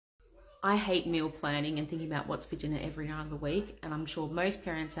I hate meal planning and thinking about what's for dinner every night of the week, and I'm sure most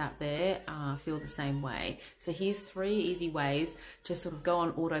parents out there feel the same way. So here's 3 easy ways to sort of go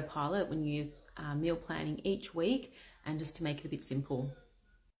on autopilot when you meal planning each week, and just to make it a bit simple.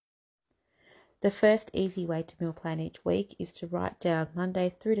 The first easy way to meal plan each week is to write down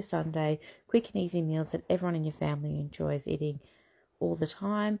Monday through to Sunday quick and easy meals that everyone in your family enjoys eating all the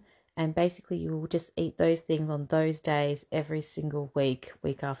time, and basically you will just eat those things on those days every single week,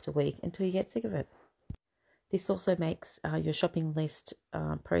 week after week, until you get sick of it. This also makes your shopping list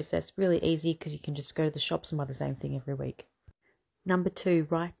process really easy, because you can just go to the shops and buy the same thing every week. Number 2,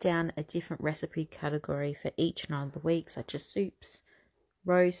 write down a different recipe category for each night of the week, such as soups,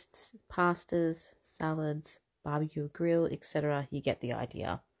 roasts, pastas, salads, barbecue grill, etc. You get the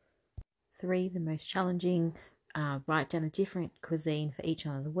idea. 3, the most challenging, write down a different cuisine for each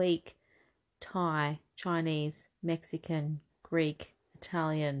night of the week: Thai, Chinese, Mexican, Greek,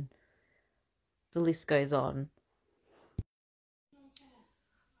 Italian, the list goes on.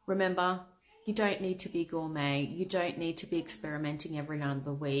 Remember, you don't need to be gourmet. You don't need to be experimenting every night of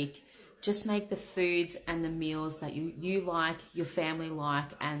the week. Just make the foods and the meals that you like, your family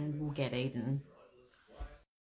like, and will get eaten.